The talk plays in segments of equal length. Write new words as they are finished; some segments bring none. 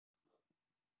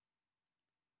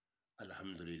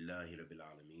Alhamdulillahi Rabbil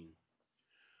Alameen.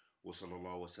 Wa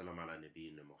sallallahu wa sallam ala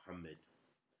nabiyyina Muhammad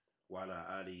wa ala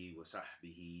alihi wa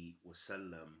sahbihi wa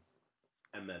sallam.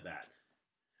 Amma ba'd.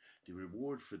 The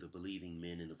reward for the believing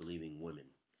men and the believing women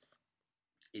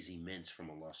is immense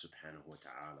from Allah subhanahu wa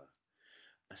ta'ala,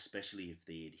 especially if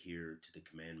they adhere to the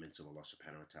commandments of Allah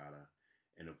subhanahu wa ta'ala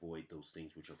and avoid those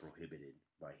things which are prohibited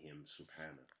by Him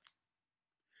subhanahu.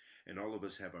 And all of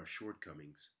us have our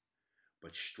shortcomings,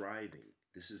 but striving,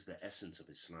 this is the essence of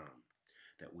Islam,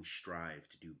 that we strive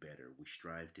to do better, we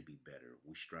strive to be better,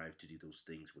 we strive to do those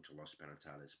things which Allah subhanahu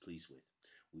wa ta'ala is pleased with.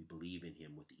 We believe in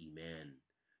Him with Iman,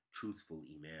 truthful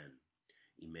Iman,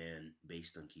 Iman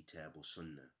based on Kitab or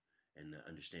Sunnah, and the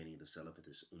understanding of the Salaf of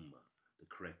this Ummah, the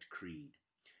correct creed.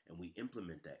 And we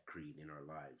implement that creed in our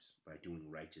lives by doing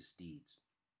righteous deeds,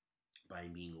 by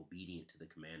being obedient to the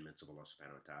commandments of Allah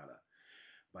subhanahu wa ta'ala,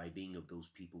 by being of those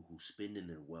people who spend in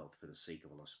their wealth for the sake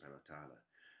of Allah subhanahu wa ta'ala,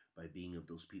 by being of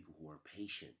those people who are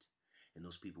patient and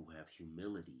those people who have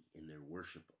humility in their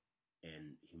worship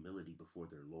and humility before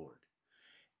their Lord,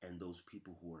 and those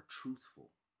people who are truthful,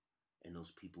 and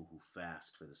those people who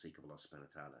fast for the sake of Allah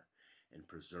subhanahu wa ta'ala, and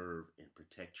preserve and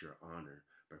protect your honor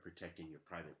by protecting your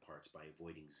private parts, by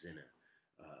avoiding zina,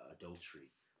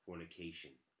 adultery,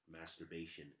 fornication,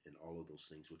 masturbation, and all of those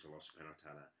things which Allah subhanahu wa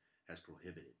ta'ala has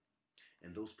prohibited.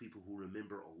 And those people who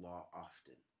remember Allah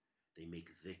often, they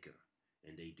make dhikr,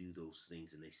 and they do those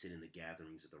things, and they sit in the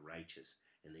gatherings of the righteous,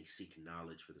 and they seek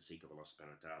knowledge for the sake of Allah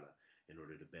subhanahu wa ta'ala in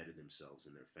order to better themselves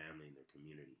and their family and their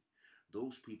community.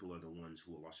 Those people are the ones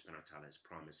who Allah subhanahu wa ta'ala has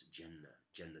promised Jannah,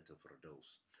 Jannah to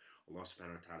Firdaus. Allah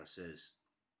subhanahu wa ta'ala says,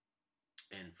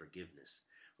 and forgiveness.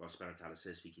 Allah subhanahu wa ta'ala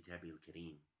says, fi kitabil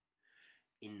kareem,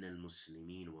 inna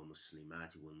al-muslimin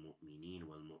wal-muslimat wal-mu'minin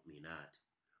wal-mu'minat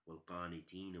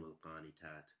wal-qanitin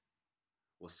wal-qanitat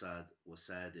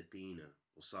was-sadiqin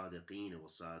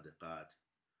was-sadiqat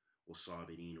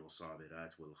والصابرين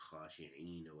والصابرات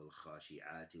والخاشعين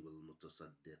والخاشعات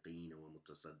والمتصدقين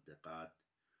والمتصدقات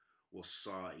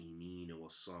والصائمين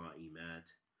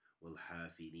والصائمات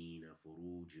والحافظين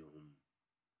فروجهم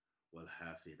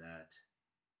والحافظات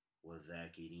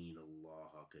والذاكرين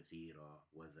الله كثيرا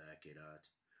والذاكرات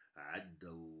أعد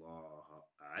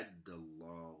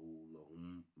الله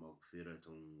لهم مغفرة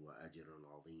وأجرا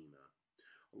عظيما.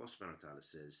 Allah subhanahu wa ta'ala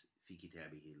says, في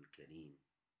كتابه الكريم,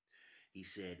 He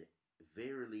said,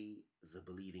 verily the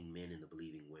believing men and the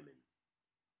believing women,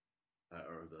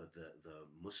 or the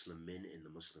Muslim men and the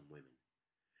Muslim women,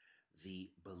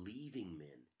 the believing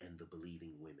men and the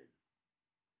believing women,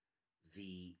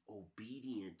 the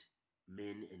obedient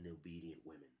men and the obedient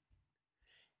women,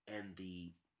 and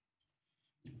the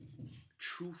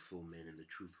truthful men and the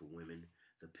truthful women,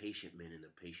 the patient men and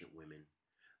the patient women,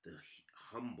 the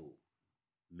humble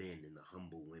men and the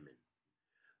humble women,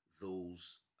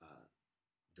 those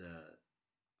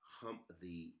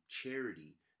the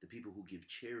charity, the people who give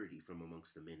charity from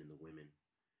amongst the men and the women,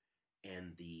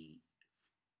 and the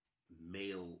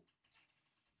males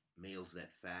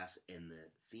that fast and the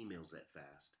females that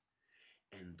fast,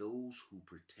 and those who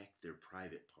protect their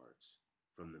private parts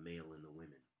from the male and the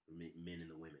women, men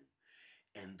and the women,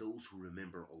 and those who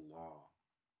remember Allah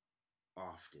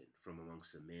often from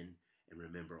amongst the men and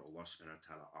remember Allah subhanahu wa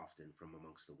ta'ala often from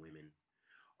amongst the women.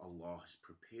 Allah has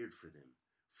prepared for them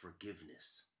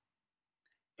forgiveness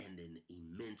and an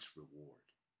immense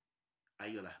reward.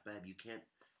 Ayyul ahbab, you can't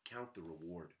count the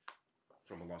reward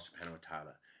from Allah subhanahu wa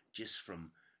ta'ala just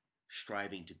from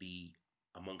striving to be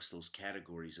amongst those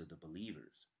categories of the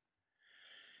believers.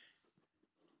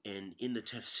 And in the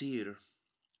tafsir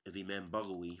of Imam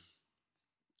Baghawi,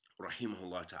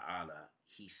 rahimahullah ta'ala,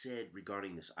 he said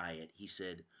regarding this ayat, he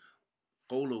said,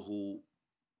 قوله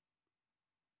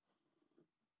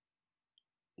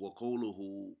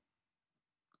وقوله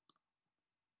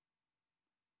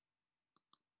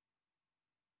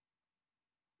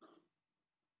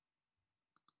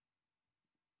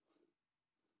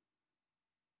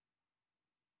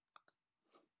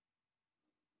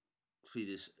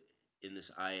in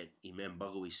this ayat, Imam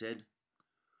Baghawi said,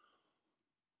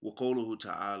 وقوله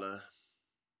ta'ala,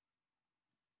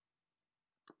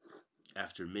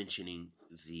 after mentioning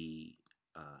the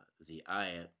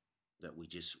ayat that we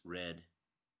just read,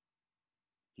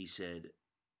 he said,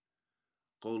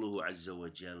 قوله عز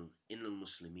وجل إن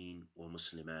المسلمين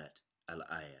والمسلمات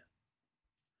الآية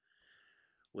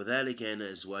وذلك أن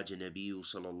أزواج النبي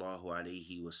صلى الله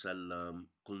عليه وسلم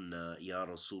قلنا يا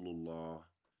رسول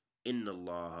الله إن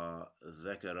الله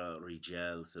ذكر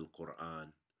رجال في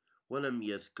القرآن ولم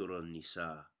يذكر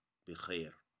النساء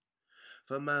بخير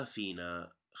فما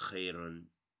فينا خيرا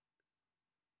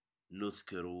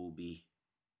نذكر به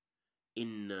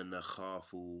إِنَّا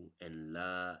نَخَافُ أَنْ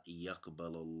لَا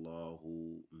يَقْبَلَ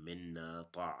اللَّهُ مِنَّا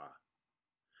طَاعَةً.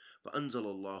 فَأَنزَلَ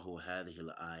اللَّهُ هَذِهِ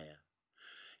الْآيَةِ.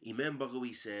 Imam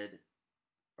Baghawi said,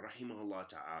 rahimahullah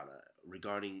ta'ala,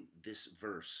 regarding this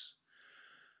verse,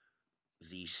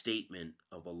 the statement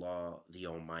of Allah the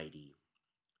Almighty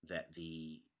that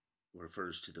the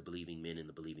refers to the believing men and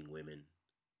the believing women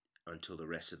until the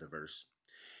rest of the verse.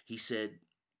 He said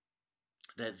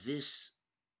that this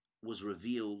was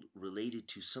revealed related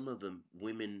to some of the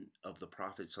women of the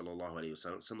Prophet sallallahu alaihi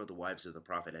wasallam, some of the wives of the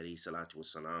Prophet alayhi salatu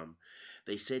wasalam.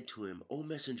 They said to him, O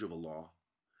Messenger of Allah,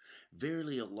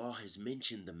 verily Allah has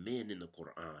mentioned the men in the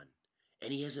Quran,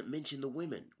 and He hasn't mentioned the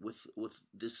women with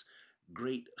this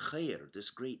great khair, this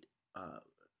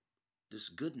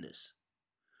goodness.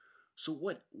 So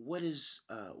what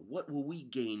will we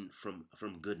gain from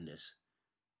goodness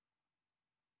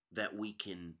that we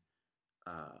can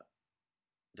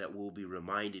that we'll be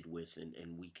reminded with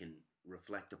and we can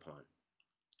reflect upon?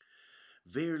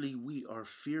 Verily we are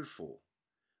fearful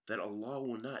that Allah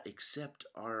will not accept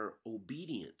our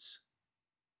obedience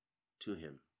to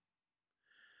Him.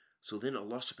 So then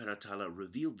Allah subhanahu wa ta'ala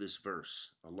revealed this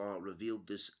verse. Allah revealed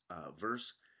this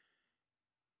verse.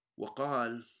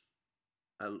 وقال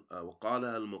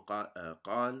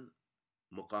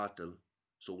مقاتل.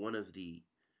 So one of the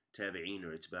tabieen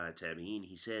or itba' tabieen,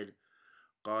 he said,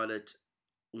 قالت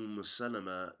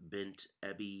سلمة بنت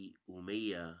أبي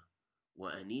أمية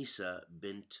وأنيسة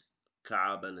بنت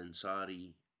كعب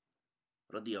الأنصاري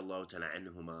رضي الله تعالى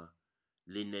عنهما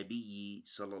للنبي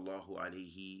صلى الله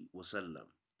عليه وسلم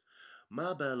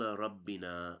ما بال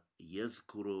ربنا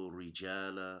يذكر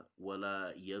الرجال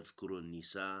ولا يذكر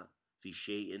النساء في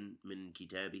شيء من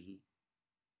كتابه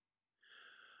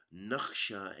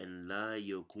نخشى أن لا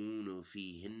يكون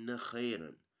فيهن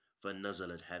خيرا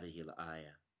فنزلت هذه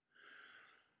الآية.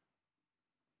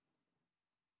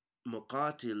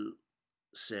 Muqatil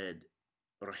said,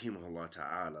 rahimahullah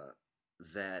ta'ala,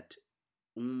 that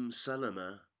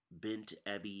Salama bint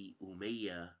Abi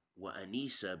Umayya wa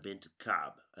Anisa bint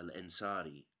Ka'b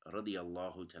al-Ansari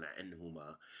radiyallahu ta'ala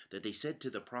anhuma, that they said to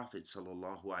the Prophet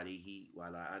sallallahu alaihi wa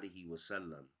alihi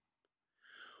wasallam,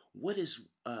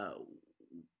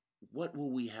 what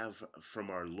will we have from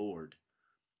our Lord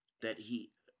that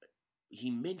he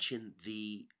mentioned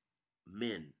the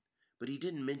men, but he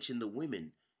didn't mention the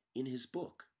women in his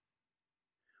book?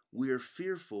 We are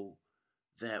fearful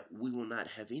that we will not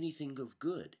have anything of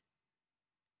good.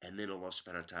 And then Allah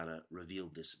subhanahu wa ta'ala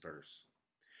revealed this verse.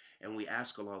 And we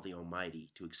ask Allah the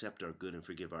Almighty to accept our good and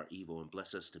forgive our evil and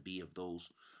bless us to be of those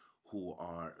who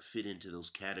are fit into those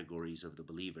categories of the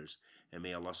believers. And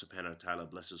may Allah subhanahu wa ta'ala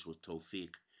bless us with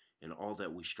tawfiq in all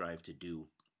that we strive to do.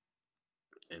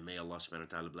 And may Allah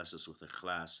subhanahu wa ta'ala bless us with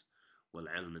ikhlas, wal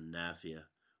ilm al-nafiya,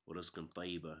 wa rizqan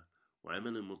tayyiba, wa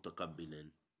amalan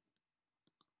mutaqabbilan.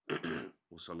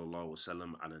 وصلى الله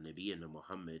وسلم على نبينا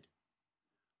محمد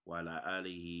وعلى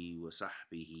آله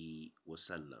وصحبه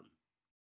وسلم.